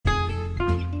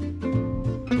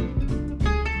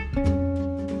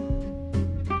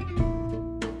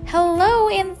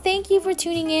you for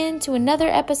tuning in to another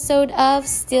episode of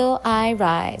Still I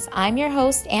Rise. I'm your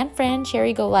host and friend,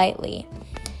 Cherry Golightly.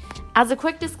 As a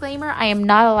quick disclaimer, I am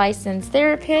not a licensed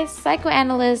therapist,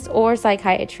 psychoanalyst, or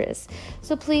psychiatrist.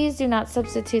 So please do not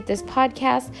substitute this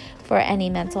podcast for any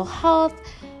mental health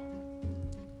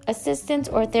assistance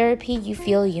or therapy you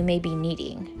feel you may be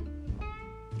needing.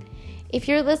 If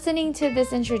you're listening to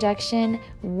this introduction,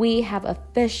 we have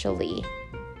officially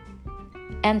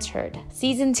entered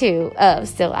season 2 of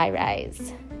Still I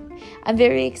Rise. I'm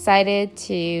very excited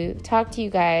to talk to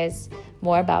you guys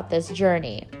more about this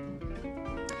journey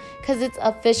because it's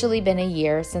officially been a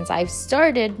year since I've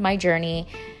started my journey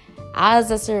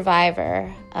as a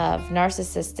survivor of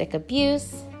narcissistic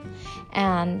abuse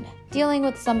and dealing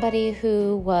with somebody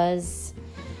who was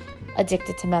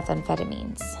addicted to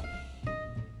methamphetamines.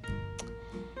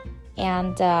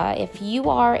 And if you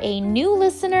are a new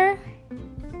listener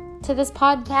to this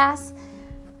podcast,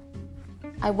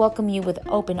 I welcome you with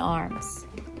open arms.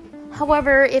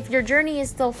 However, if your journey is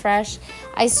still fresh,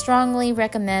 I strongly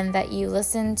recommend that you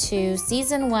listen to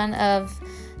season 1 of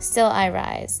Still I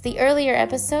Rise, the earlier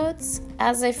episodes,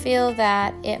 as I feel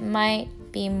that it might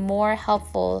be more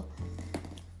helpful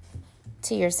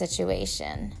to your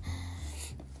situation.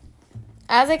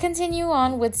 As I continue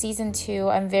on with season 2,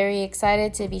 I'm very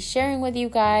excited to be sharing with you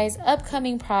guys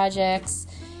upcoming projects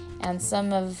and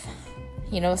some of,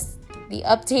 the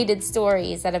updated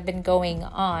stories that have been going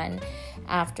on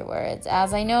afterwards.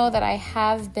 As I know that I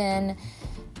have been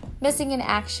missing in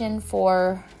action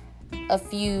for a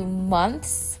few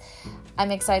months,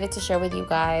 I'm excited to share with you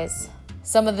guys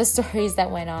some of the stories that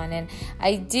went on, and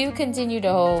I do continue to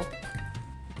hope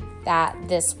that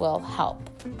this will help.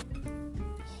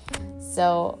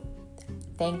 So,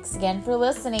 thanks again for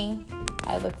listening.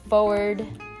 I look forward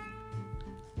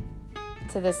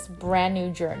to this brand new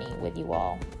journey with you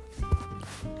all.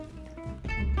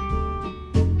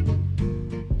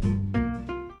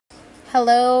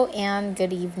 Hello and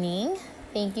good evening.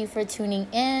 Thank you for tuning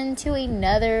in to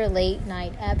another late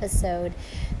night episode.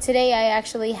 Today I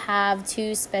actually have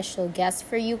 2 special guests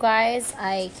for you guys.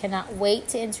 I cannot wait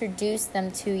to introduce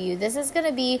them to you. This is going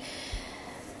to be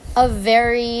a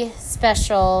very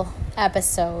special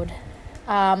episode.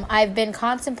 I've been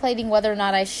contemplating whether or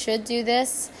not I should do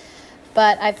this,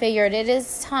 but I figured it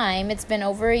is time. It's been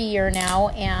over a year now,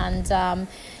 and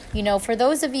for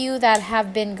those of you that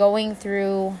have been going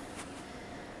through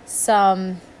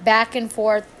some back and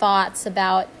forth thoughts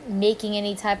about making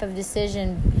any type of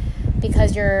decision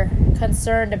because you're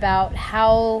concerned about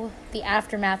how the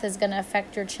aftermath is going to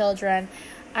affect your children,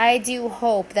 I do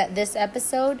hope that this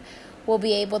episode will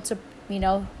be able to,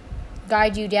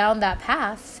 guide you down that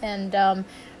path and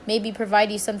maybe provide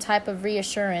you some type of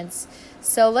reassurance.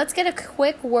 So let's get a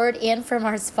quick word in from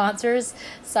our sponsors.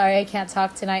 Sorry, I can't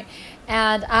talk tonight.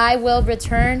 And I will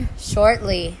return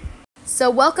shortly. So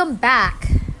welcome back.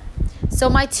 So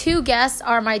my 2 guests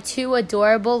are my 2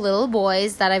 adorable little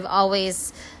boys that I've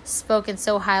always spoken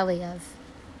so highly of.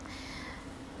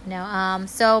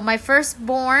 So my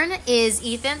firstborn is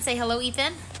Ethan. Say hello,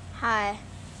 Ethan. Hi.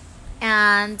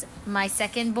 And my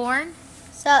secondborn,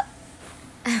 Sup?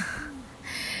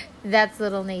 that's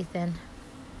little Nathan.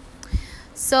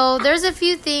 So there's a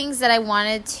few things that I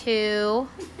wanted to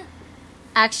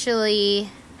actually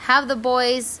have the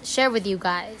boys share with you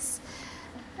guys.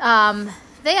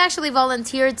 They actually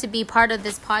volunteered to be part of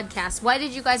this podcast. Why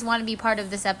did you guys want to be part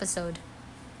of this episode?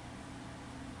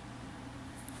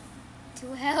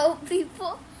 To help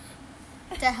people.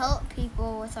 To help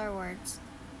people with our words.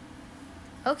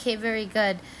 Okay, very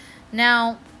good.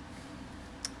 Now,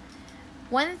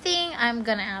 one thing I'm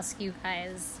going to ask you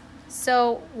guys.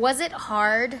 So, was it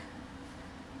hard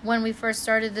when we first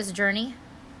started this journey?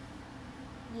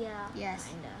 Yeah. Yes.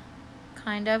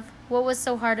 Kind of. What was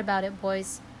so hard about it,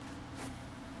 boys?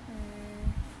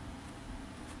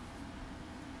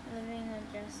 Living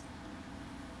with just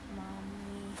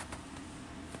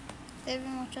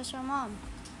Living with just our mom.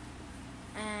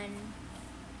 And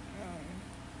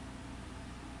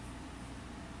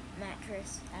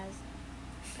mattress as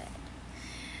bed.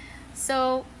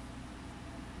 So,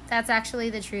 that's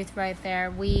actually the truth right there.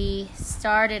 We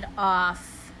started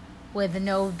off with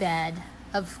no bed.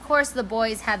 Of course, the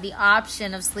boys had the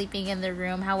option of sleeping in the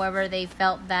room. However, they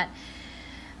felt that,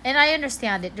 and I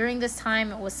understand it, during this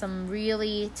time, it was some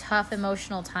really tough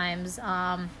emotional times.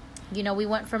 We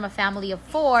went from a family of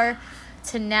 4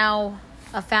 to now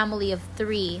a family of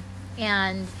 3.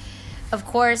 And, of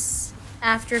course,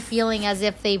 after feeling as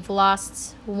if they've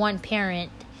lost one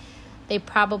parent, they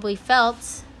probably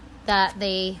felt that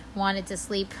they wanted to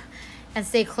sleep and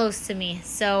stay close to me.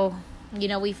 So,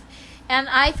 and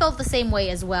I felt the same way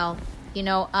as well.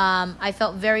 I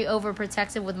felt very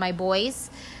overprotective with my boys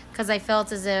because I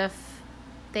felt as if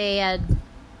they had,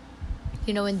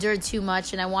 endured too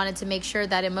much, and I wanted to make sure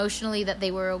that emotionally that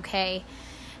they were okay,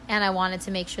 and I wanted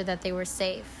to make sure that they were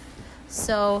safe.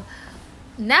 So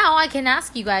now I can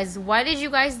ask you guys, why did you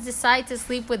guys decide to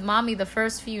sleep with mommy the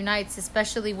first few nights,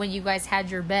 especially when you guys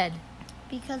had your bed?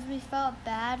 Because we felt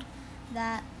bad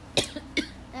that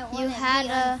you had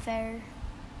unfair.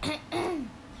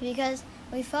 Because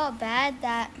we felt bad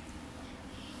that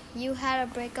you had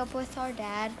a breakup with our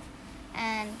dad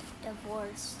and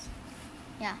Divorced.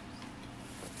 yeah.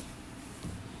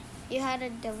 You had to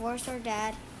divorce our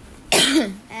dad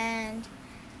and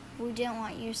we didn't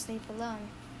want you to sleep alone.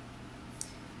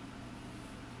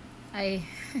 I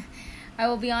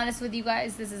will be honest with you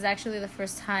guys, this is actually the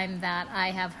first time that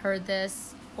I have heard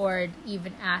this or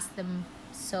even asked them,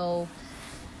 so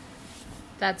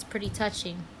that's pretty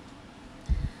touching.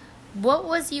 What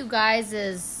was you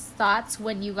guys' thoughts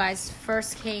when you guys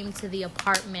first came to the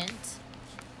apartment?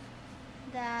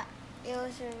 That it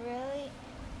was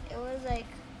like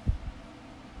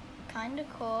kind of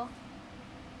cool.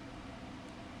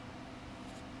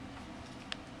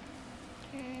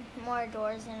 More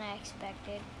doors than I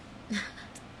expected.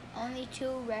 Only 2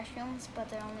 restrooms, but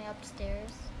they're only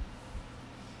upstairs.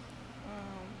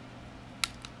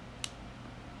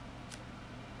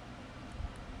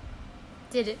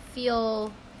 Did it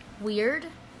feel weird?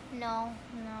 No.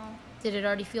 Did it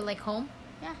already feel like home?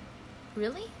 Yeah.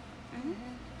 Really? Mm-hmm.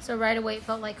 So right away it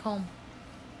felt like home.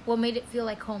 What made it feel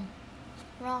like home?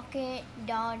 Rocket,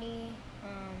 Dottie,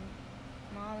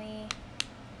 Mommy.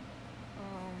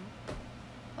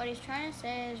 What he's trying to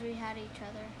say is we had each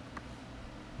other.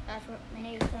 That's what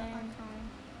made it feel like home.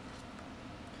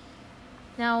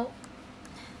 Now,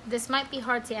 this might be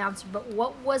hard to answer, but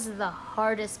what was the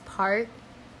hardest part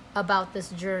about this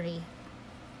journey?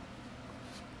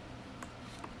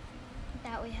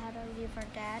 That we had to leave our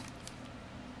dad.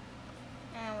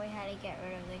 And we had to get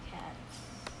rid of the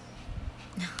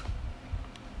cats.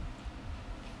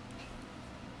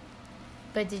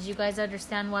 But did you guys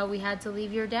understand why we had to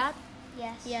leave your dad?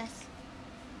 Yes.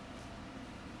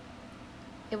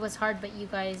 It was hard, but you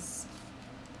guys,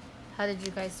 how did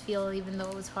you guys feel even though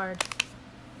it was hard?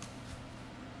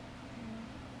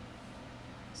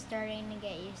 Starting to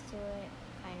get used to it,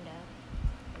 kind of,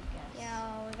 I guess.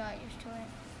 Yeah, we got used to it.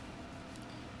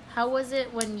 How was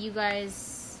it when you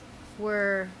guys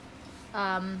were,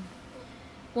 when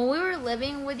we were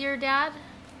living with your dad,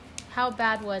 how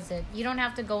bad was it? You don't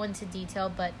have to go into detail,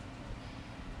 but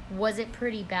was it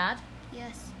pretty bad?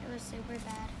 Yes, it was super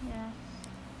bad.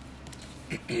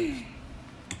 Yeah.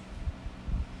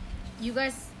 You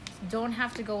guys don't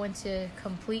have to go into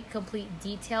complete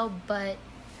detail, but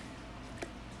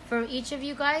for each of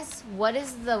you guys, what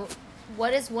is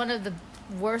one of the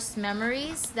worst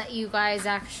memories that you guys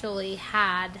actually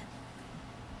had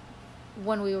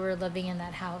when we were living in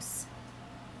that house?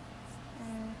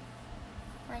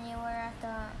 When you were at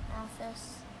the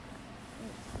office,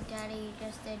 Daddy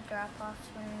just did drop-offs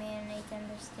when me and Nathan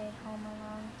just stayed home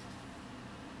alone.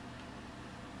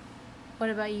 What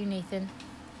about you, Nathan?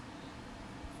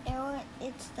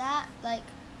 It's that, like,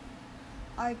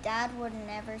 our dad would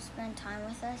never spend time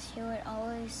with us. He would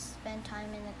always spend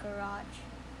time in the garage.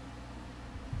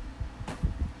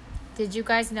 Did you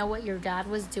guys know what your dad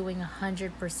was doing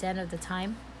 100% of the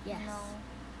time? Yes. No.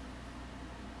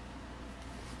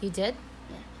 You did?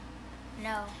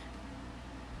 No.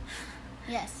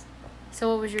 Yes. So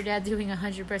what was your dad doing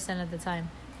 100% of the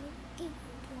time?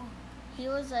 He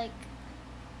was like,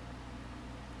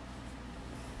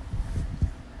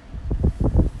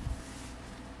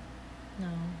 No.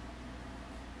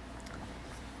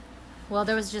 Well,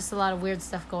 there was just a lot of weird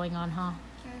stuff going on, huh?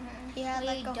 he had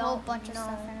like a whole bunch of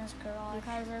stuff in his garage.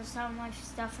 Because there's so much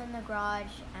stuff in the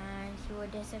garage, and he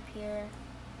would disappear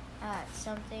at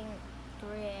something 3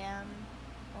 a.m.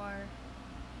 or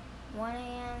 1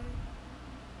 a.m.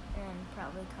 and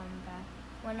probably come back.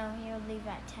 Well, no, he would leave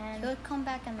at 10. He would come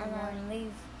back in the and morning. then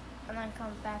leave, and then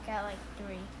come back at like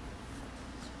 3.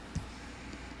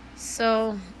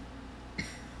 So,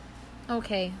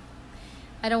 okay.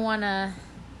 I don't want to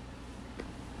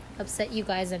upset you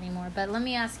guys anymore, but let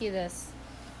me ask you this.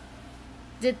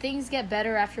 Did things get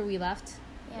better after we left?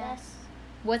 Yes.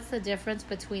 What's the difference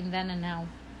between then and now?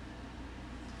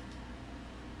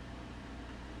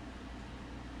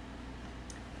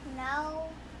 Now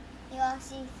you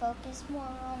actually focus more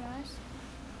on us.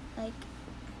 Like,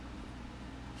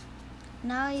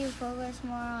 now you focus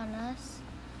more on us.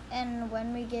 And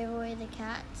when we gave away the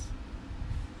cats,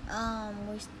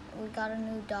 we got a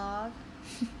new dog.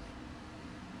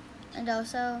 And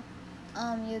also,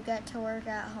 you get to work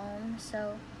at home,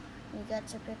 so you get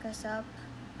to pick us up,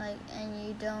 and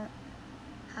you don't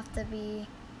have to be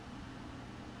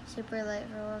super late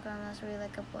for work unless we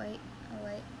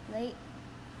late.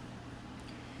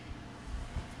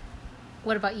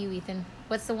 What about you, Ethan?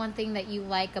 What's the one thing that you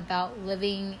like about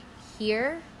living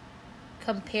here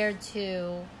compared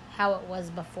to how it was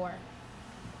before?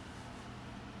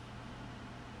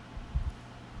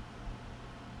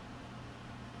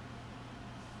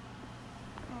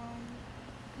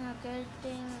 A good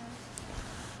thing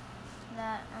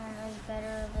that is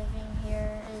better living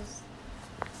here is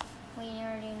we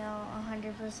already know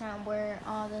 100% where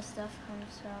all this stuff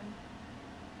comes from.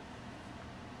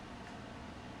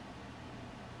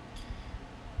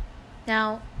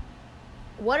 Now,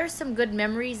 what are some good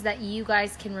memories that you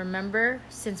guys can remember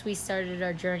since we started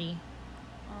our journey?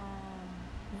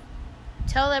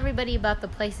 Tell everybody about the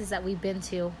places that we've been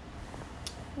to.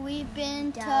 We've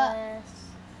been Dallas,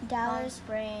 to Dallas. Palm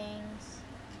Springs.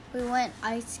 We went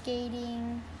ice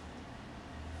skating.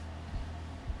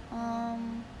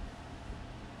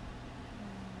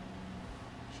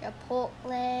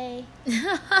 Chipotle.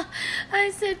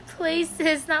 I said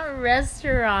places, not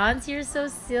restaurants. You're so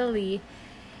silly.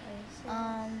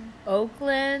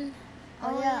 Oakland.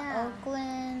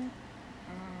 Oakland.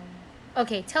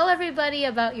 Okay, tell everybody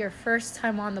about your first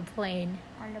time on the plane.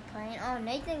 On the plane. Oh,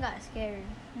 Nathan got scared.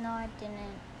 No, I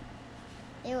didn't.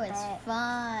 It was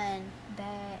fun.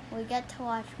 We get to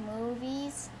watch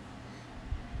movies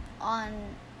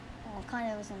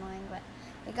kind of was annoying, but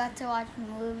we got to watch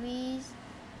movies,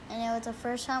 and it was the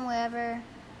first time we ever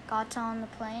got on the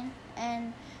plane,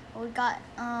 and we got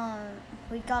on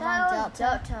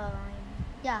Delta. Line.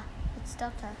 Yeah, it's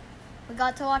Delta. We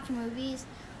got to watch movies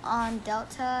on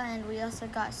Delta, and we also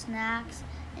got snacks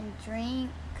and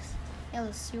drinks. It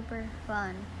was super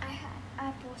fun. I had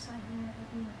apple cider.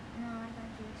 No, I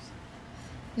got juice.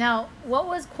 Now, what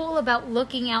was cool about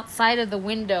looking outside of the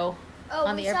window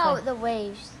on the airplane? We saw the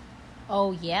waves.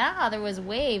 Oh, yeah? There was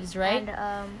waves, right?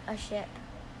 And a ship.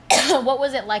 What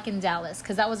was it like in Dallas?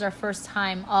 Because that was our first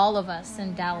time, all of us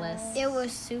in Dallas. It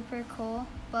was super cool,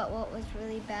 but what was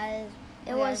really bad is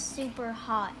It was super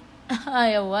hot.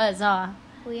 It was, huh?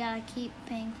 we had to keep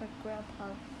paying for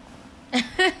Grubhub.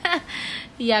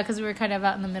 Yeah, because we were kind of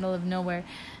out in the middle of nowhere.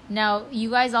 Now, you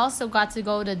guys also got to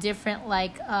go to different,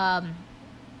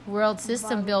 World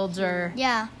System Builder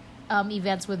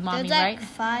events with Mommy, There was right?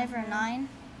 5 or 9.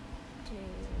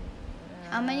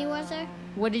 How many was there?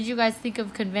 What did you guys think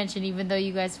of convention, even though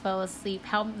you guys fell asleep?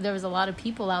 There was a lot of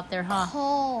people out there, huh?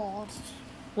 Cold.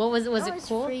 What was it? Was it was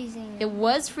cool? freezing. It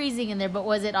was freezing in there, but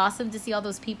was it awesome to see all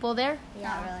those people there?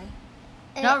 Not really.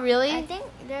 Not really? I think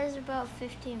there's about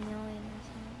 15 million or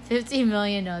something. 50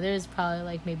 million? No, there's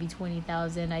probably maybe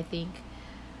 20,000, I think.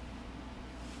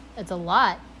 It's a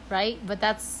lot, right? But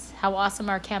that's how awesome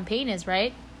our campaign is,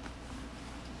 right?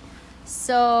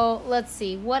 So, let's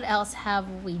see. What else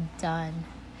have we done?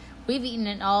 We've eaten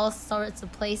in all sorts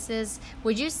of places.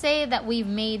 Would you say that we've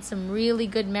made some really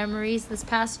good memories this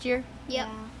past year? Yep.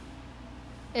 Yeah.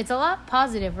 It's a lot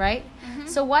positive, right? Mm-hmm.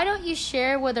 So why don't you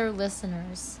share with our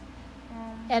listeners?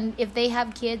 And if they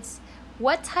have kids,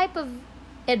 what type of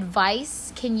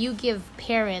advice can you give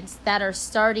parents that are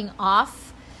starting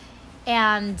off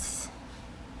and,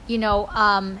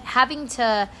 having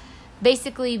to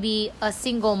basically be a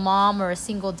single mom or a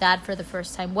single dad for the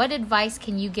first time? What advice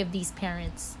can you give these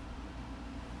parents?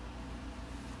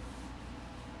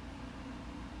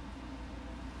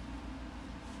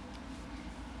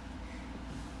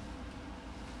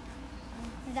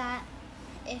 That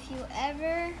if you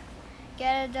ever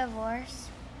get a divorce,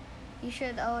 you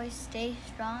should always stay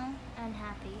strong And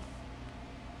happy.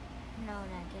 No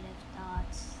negative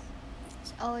thoughts.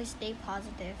 always stay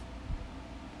positive.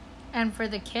 And for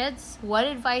the kids, what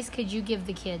advice could you give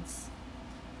the kids?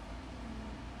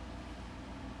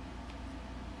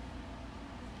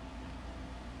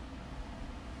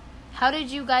 How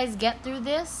did you guys get through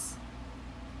this?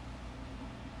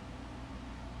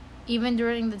 Even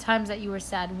during the times that you were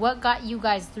sad, what got you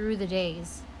guys through the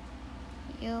days?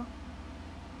 You.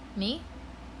 Me?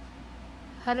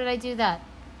 How did I do that?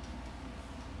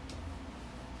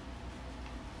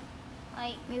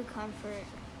 You comfort.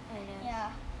 Yeah.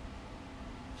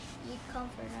 You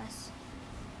comfort us.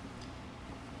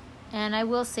 And I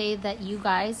will say that you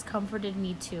guys comforted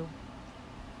me too.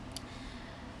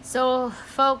 So,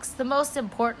 folks, the most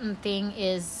important thing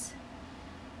is,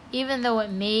 even though it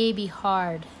may be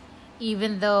hard,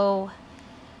 even though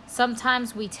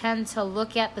sometimes we tend to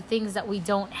look at the things that we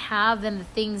don't have and the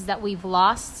things that we've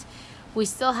lost, we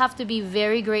still have to be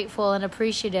very grateful and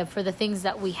appreciative for the things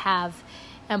that we have.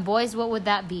 And boys, what would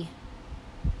that be?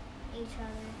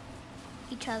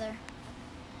 each other.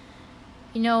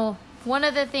 You know, one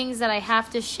of the things that I have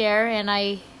to share,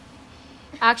 and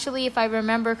actually, if I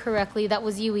remember correctly, that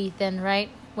was you, Ethan, right?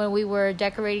 When we were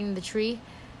decorating the tree,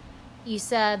 you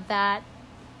said that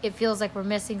it feels like we're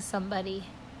missing somebody.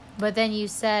 But then you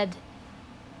said,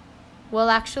 well,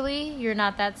 actually, you're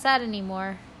not that sad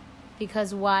anymore.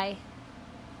 Because why?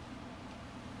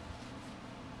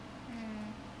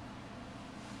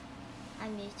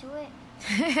 I'm used to it.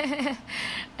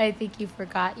 I think you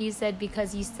forgot. You said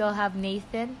because you still have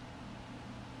Nathan.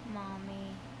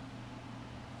 Mommy.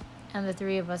 And the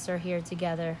three of us are here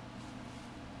together.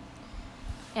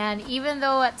 And even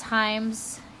though at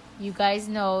times you guys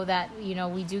know that,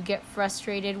 we do get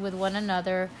frustrated with one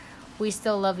another, we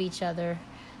still love each other.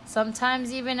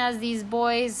 Sometimes even as these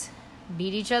boys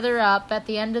beat each other up, at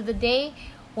the end of the day,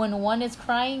 when one is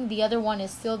crying, the other one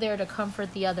is still there to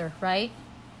comfort the other, right?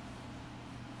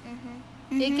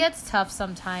 It gets tough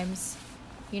sometimes.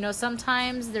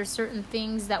 Sometimes there's certain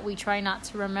things that we try not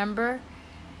to remember,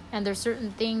 and there's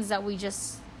certain things that we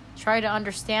just try to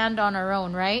understand on our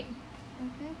own, right?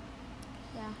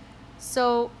 Yeah.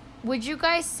 So, would you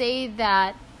guys say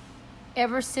that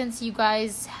ever since you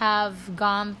guys have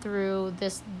gone through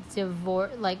this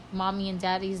divorce, like mommy and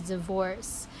daddy's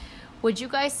divorce, would you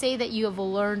guys say that you have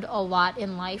learned a lot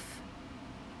in life?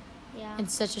 Yeah. In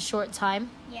such a short time?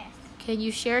 Yes. Can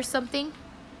you share something?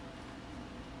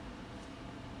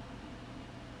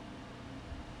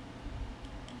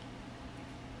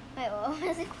 Wait, what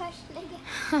was the question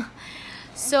again?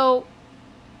 So,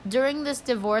 during this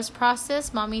divorce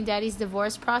process, mommy and daddy's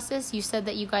divorce process, you said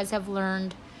that you guys have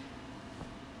learned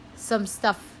some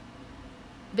stuff,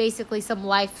 basically some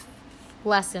life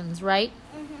lessons, right?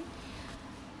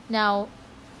 Now,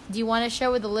 do you want to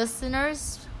share with the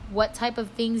listeners what type of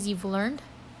things you've learned?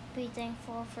 Be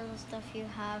thankful for the stuff you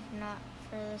have, not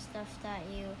for the stuff that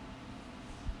you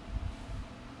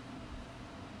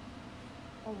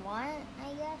want,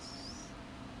 I guess.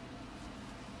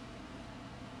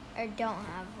 Or don't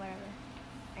have, whatever.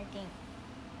 I think.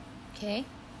 Okay.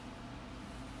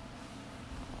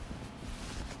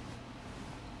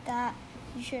 That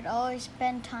you should always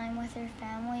spend time with your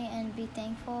family and be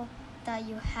thankful that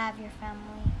you have your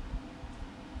family.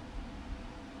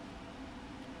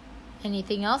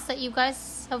 Anything else that you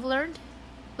guys have learned?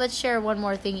 Let's share one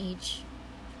more thing each.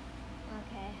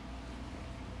 Okay.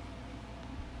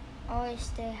 Always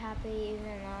stay happy even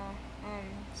though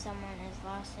someone is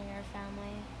lost in your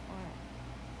family or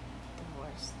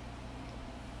divorced.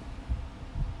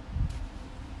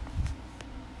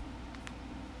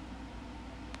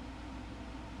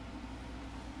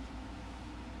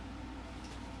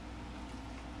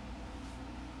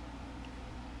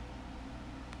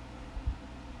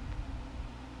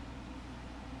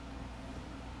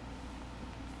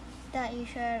 That you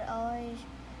should always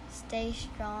stay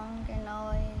strong and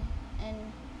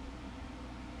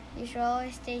you should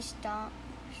always stay strong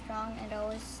and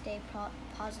always stay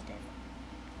positive.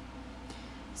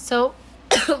 So,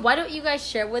 why don't you guys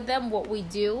share with them what we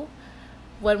do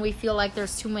when we feel like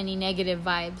there's too many negative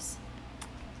vibes?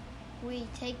 We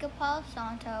take a Palo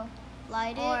Santo,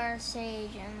 light it, Or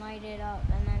sage and light it up,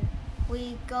 and then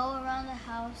we go around the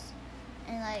house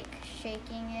and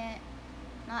shaking it,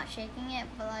 not shaking it,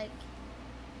 but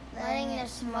letting it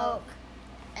smoke,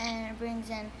 and it brings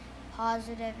in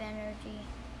positive energy.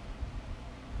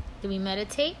 Do we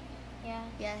meditate? yeah,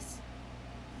 Yes.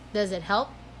 Does it help?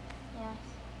 yes.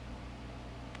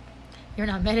 You're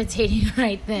not meditating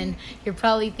right then. You're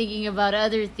probably thinking about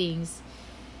other things.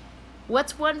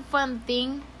 What's one fun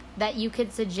thing that you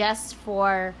could suggest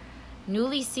for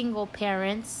newly single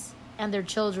parents and their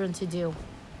children to do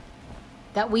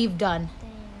that we've done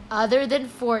other than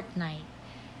Fortnite?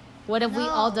 What have we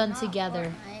all done not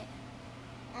together?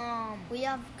 Fortnite. We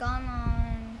have gone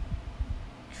on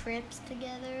trips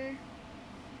together.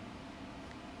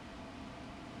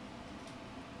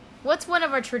 What's one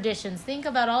of our traditions? Think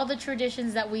about all the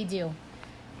traditions that we do.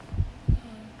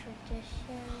 Traditions.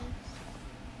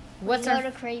 What's we go our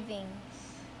to Cravings.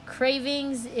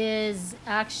 Cravings is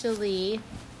actually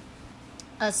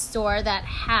a store that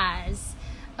has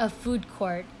a food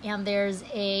court, and there's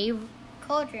a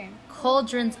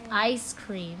Cauldron's ice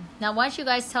cream. Now, why don't you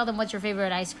guys tell them what's your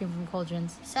favorite ice cream from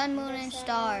Cauldron's? Sun, moon, and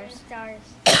stars.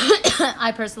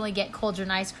 I personally get Cauldron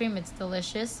ice cream. It's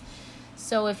delicious.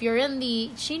 So if you're in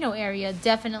the Chino area,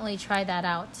 definitely try that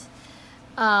out.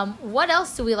 What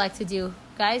else do we like to do,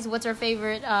 guys? What's our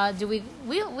favorite?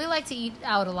 We like to eat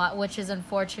out a lot, which is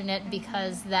unfortunate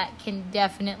because that can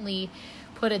definitely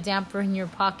put a damper in your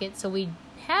pocket. So we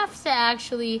have to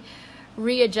actually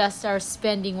readjust our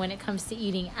spending when it comes to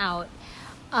eating out.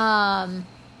 What's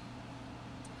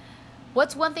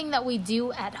one thing that we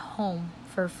do at home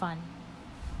for fun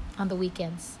on the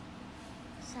weekends?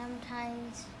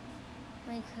 Sometimes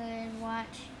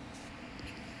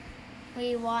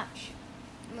we watch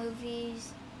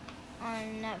movies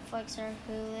on Netflix or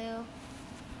Hulu,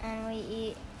 and we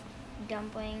eat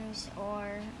dumplings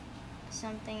or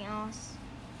something else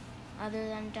other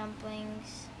than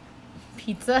dumplings.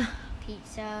 Pizza?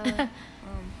 Pizza,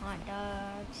 hot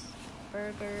dogs,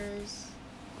 burgers.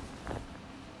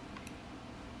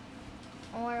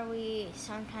 Or we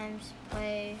sometimes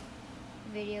play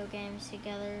video games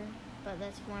together, but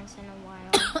that's once in a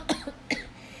while.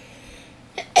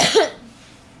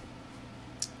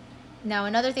 Now,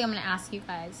 another thing I'm going to ask you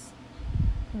guys.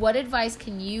 What advice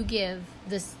can you give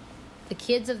the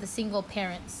kids of the single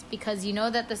parents? Because you know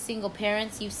that the single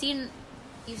parents, you've seen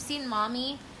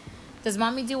mommy. Does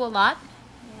mommy do a lot?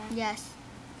 Yeah. Yes.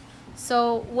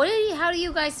 So, how do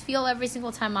you guys feel every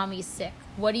single time mommy's sick?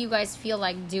 What do you guys feel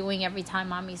like doing every time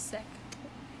mommy's sick?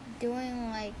 Doing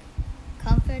like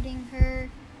comforting her,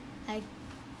 like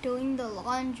doing the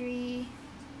laundry,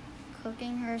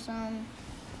 cooking her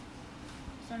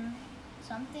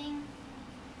something,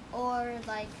 or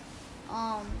like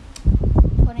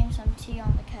putting some tea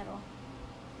on the kettle.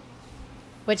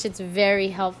 Which it's very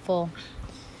helpful.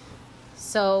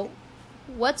 So,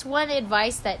 what's one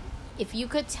advice that if you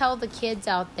could tell the kids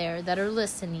out there that are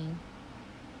listening,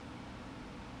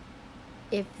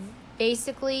 if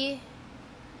basically,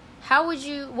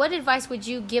 what advice would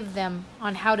you give them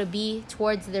on how to be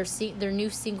towards their new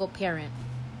single parent?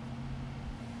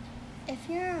 If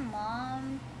your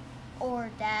mom or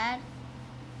dad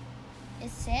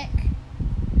is sick,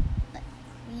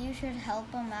 you should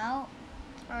help them out,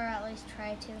 Or at least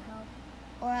try to help.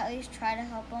 or at least try to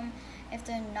help them if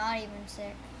they're not even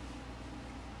sick,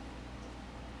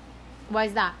 Why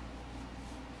is that?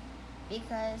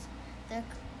 because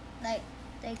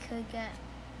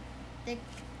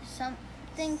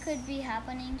something could be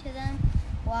happening to them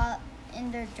while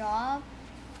in their job,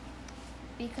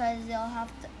 because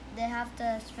they have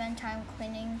to spend time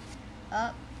cleaning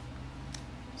up.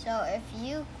 So if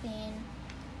you clean,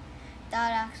 that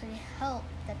would actually help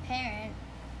the parent,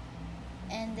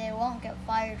 and they won't get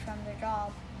fired from their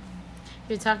job.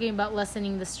 You're talking about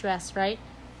lessening the stress, right?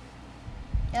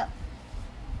 Yep.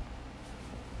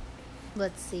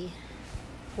 Let's see.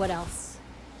 What else?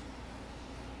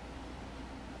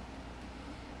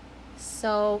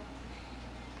 So,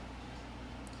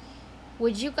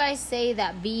 would you guys say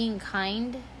that being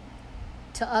kind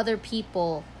to other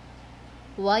people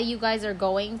while you guys are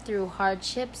going through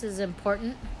hardships is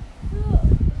important?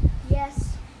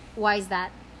 Yes. Why is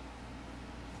that?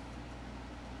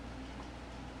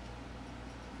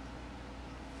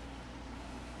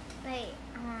 Wait,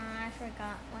 I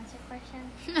forgot. What's the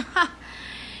question?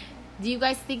 Do you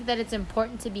guys think that it's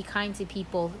important to be kind to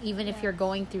people even if you're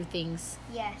going through things?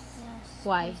 Yes.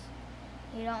 Why?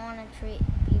 You don't want to treat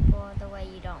people the way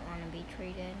you don't want to be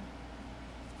treated.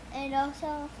 And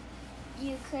also,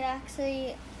 you could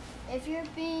actually, if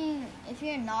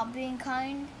you're not being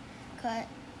kind,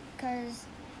 because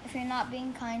if you're not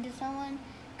being kind to someone,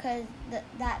 because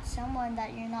that someone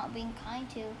that you're not being kind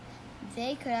to,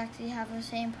 they could actually have the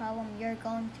same problem you're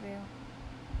going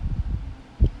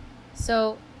through.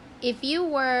 So, if you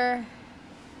were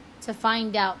to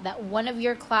find out that one of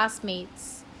your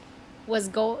classmates was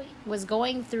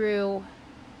going through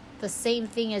the same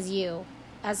thing as you,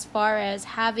 as far as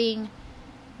having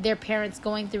their parents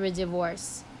going through a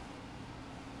divorce,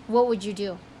 what would you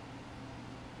do?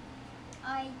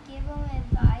 I'd give them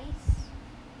advice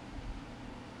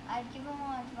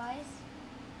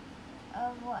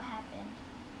of what happened.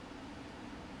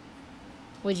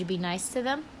 Would you be nice to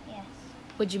them? Yes.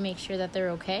 Would you make sure that they're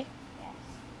okay? Yes.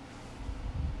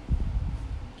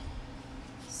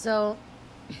 So,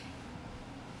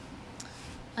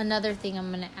 another thing I'm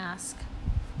going to ask.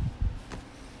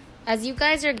 As you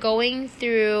guys are going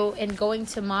through and going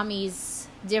to mommy's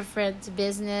different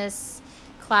business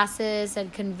classes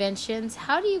and conventions,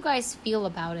 how do you guys feel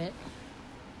about it?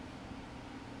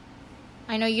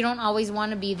 I know you don't always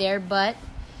want to be there, but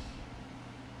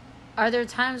are there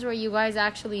times where you guys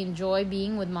actually enjoy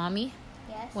being with mommy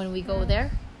Yes. when we go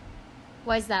there?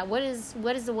 Why is that? What is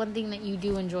the one thing that you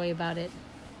do enjoy about it?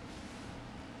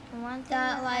 The one thing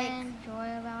That, that like- I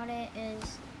enjoy about it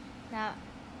is that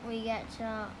we get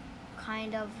to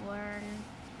kind of learn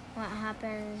what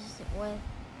happens with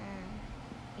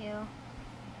you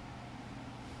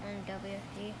and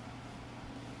WFD.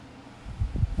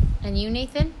 And you,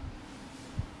 Nathan?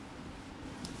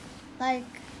 Like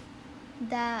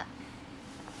that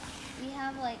we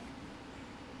have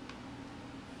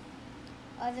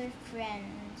other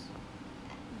friends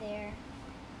there.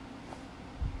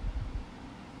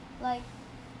 Like,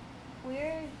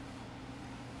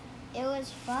 it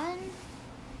was fun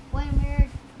when we were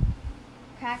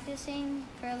practicing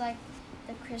for like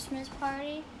the Christmas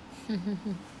party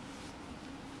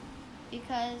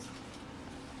because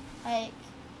like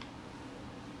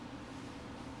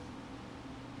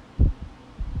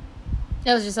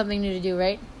That was just something new to do,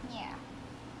 right? yeah.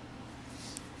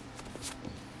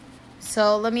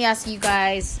 So let me ask you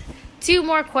guys 2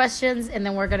 more questions and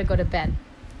then we're going to go to bed.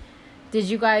 Did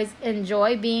you guys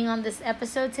enjoy being on this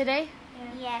episode today?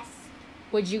 Yes.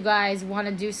 Would you guys want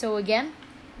to do so again?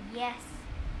 Yes.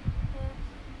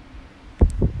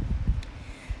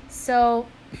 So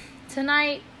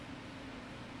tonight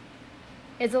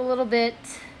is a little bit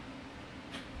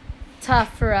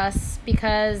tough for us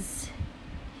because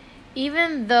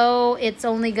even though it's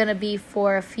only going to be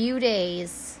for a few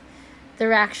days,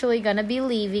 they're actually going to be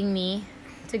leaving me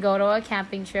to go to a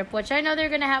camping trip, which I know they're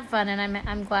going to have fun, and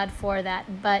I'm glad for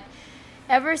that. But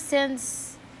ever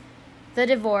since the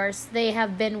divorce, they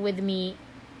have been with me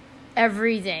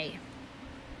every day.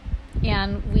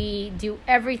 And we do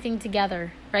everything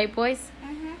together. Right, boys?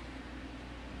 Mhm.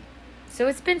 So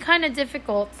it's been kind of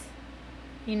difficult,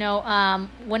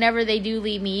 whenever they do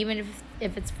leave me, even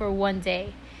if it's for one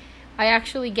day. I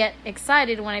actually get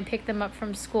excited when I pick them up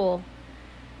from school.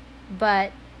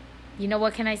 But,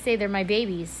 what can I say? They're my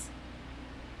babies.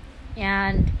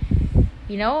 And,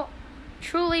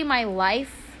 truly my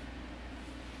life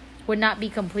would not be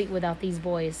complete without these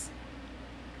boys.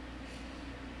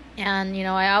 And,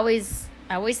 I always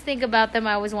think about them.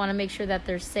 I always want to make sure that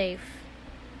they're safe.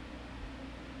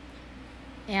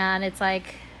 And it's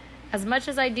like, as much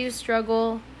as I do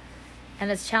struggle and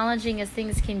as challenging as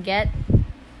things can get,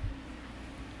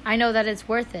 I know that it's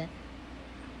worth it.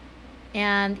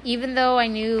 And even though I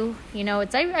knew,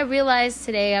 I realized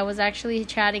today I was actually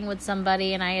chatting with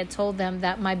somebody and I had told them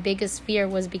that my biggest fear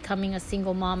was becoming a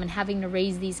single mom and having to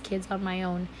raise these kids on my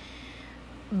own.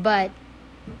 But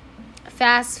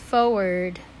fast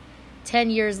forward 10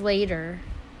 years later,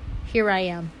 here I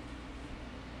am.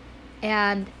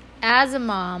 And as a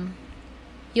mom,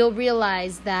 you'll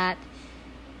realize that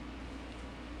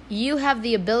you have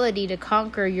the ability to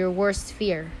conquer your worst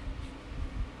fear.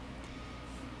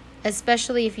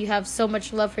 Especially if you have so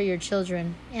much love for your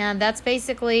children. And that's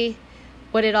basically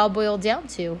what it all boiled down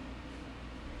to.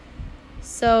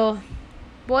 So,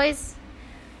 boys,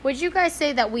 would you guys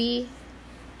say that we,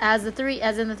 as in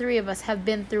the three of us, have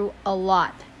been through a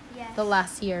lot the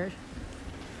last year?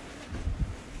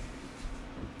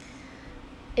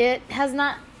 It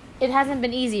hasn't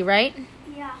been easy, right?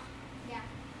 Yeah. Yeah.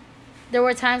 There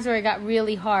were times where it got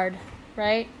really hard,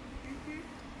 right? Mhm.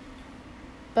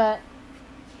 But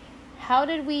how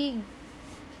did we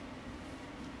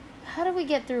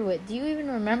get through it? Do you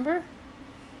even remember?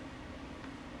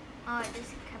 Oh, it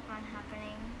just kept on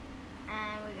happening,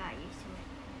 and we got used to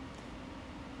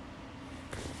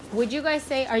it. Would you guys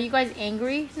say, are you guys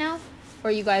angry now? Or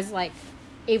are you guys,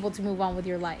 able to move on with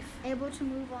your life? Able to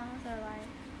move on with our life.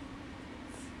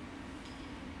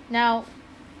 Now,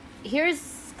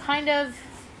 here's kind of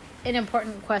an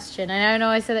important question. And I know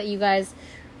I said that you guys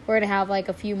were going to have,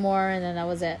 a few more, and then that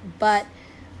was it. But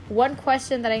one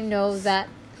question that I know that,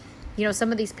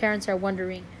 some of these parents are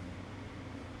wondering.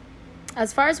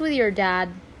 As far as with your dad,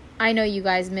 I know you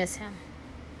guys miss him.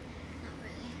 Not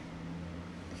really.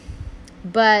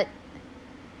 But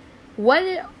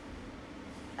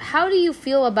how do you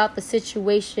feel about the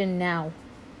situation now?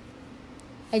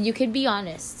 And you can be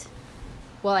honest.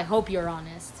 Well, I hope you're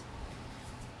honest.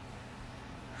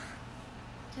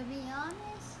 To be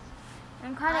honest,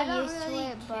 I'm I kind of don't used really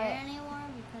to it, but care anymore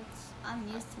because I'm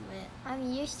used to it.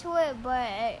 I'm used to it, but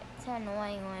it's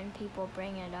annoying when people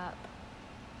bring it up.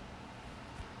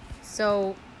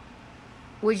 So,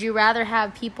 would you rather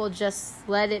have people just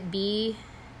let it be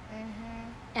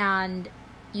and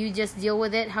you just deal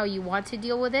with it how you want to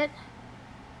deal with it?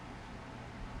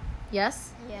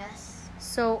 Yes? Yes.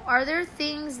 So, are there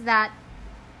things that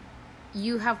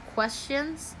you have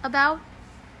questions about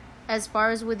as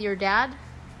far as with your dad?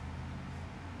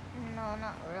 No,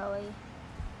 not really.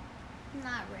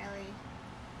 Not really.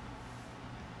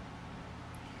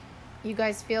 You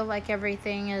guys feel like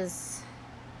everything is...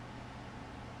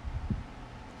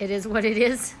 It is what it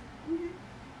is?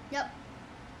 Yep.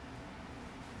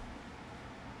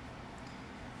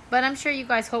 But I'm sure you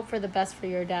guys hope for the best for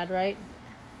your dad, right?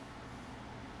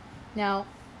 Now,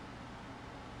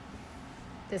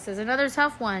 this is another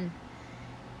tough one.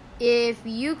 If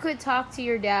you could talk to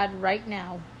your dad right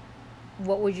now,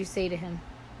 what would you say to him?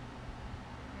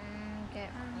 Get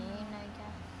mean, I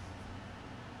guess.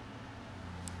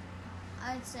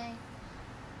 I'd say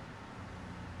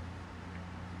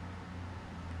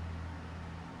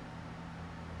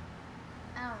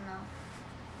I don't know.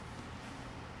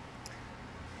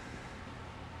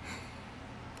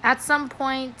 At some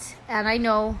point, and I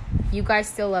know you guys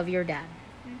still love your dad,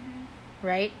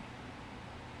 right?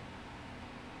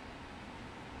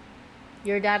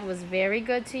 Your dad was very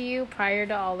good to you prior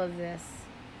to all of this.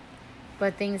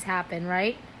 But things happen,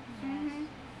 right? Mm-hmm.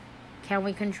 Can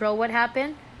we control what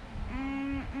happened?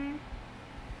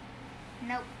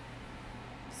 Nope.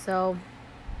 So,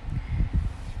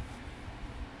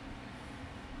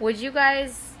 would you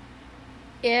guys,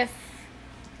 if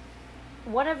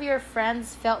one of your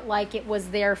friends felt like it was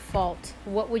their fault,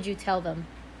 what would you tell them?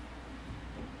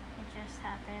 It just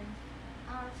happened.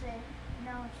 I would say,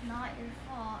 no, it's not your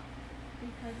fault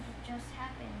because it just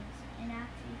happens and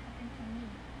actually happened to me.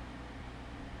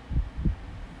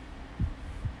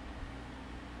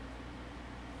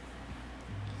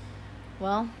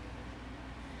 Well,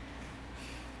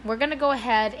 we're going to go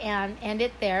ahead and end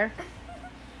it there.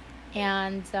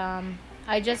 And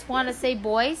I just want to say,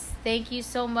 boys, thank you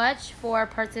so much for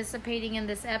participating in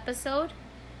this episode.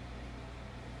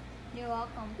 You're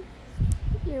welcome.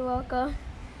 You're welcome.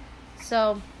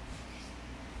 So,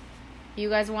 you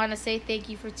guys want to say thank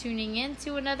you for tuning in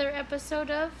to another episode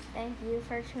of? Thank you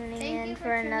for tuning Thank in you for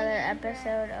for tuning another in for-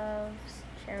 episode of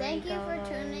Cherry Thank you for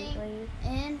tuning Golightly.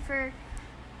 in for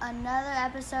another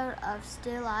episode of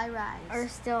Still I Rise. Or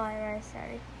Still I Rise,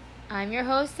 sorry. I'm your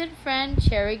host and friend,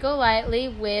 Cherry Golightly,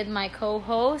 with my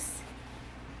co-hosts.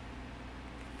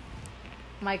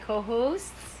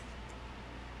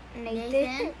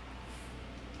 Nathan.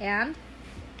 And?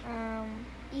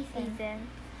 Ethan.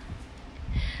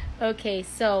 Okay,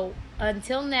 so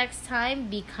until next time,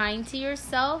 be kind to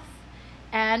yourself,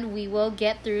 and we will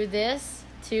get through this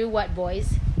to what,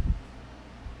 boys?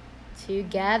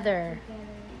 Together.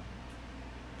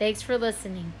 Thanks for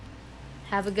listening.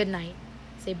 Have a good night.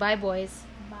 Say bye, boys.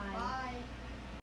 Bye.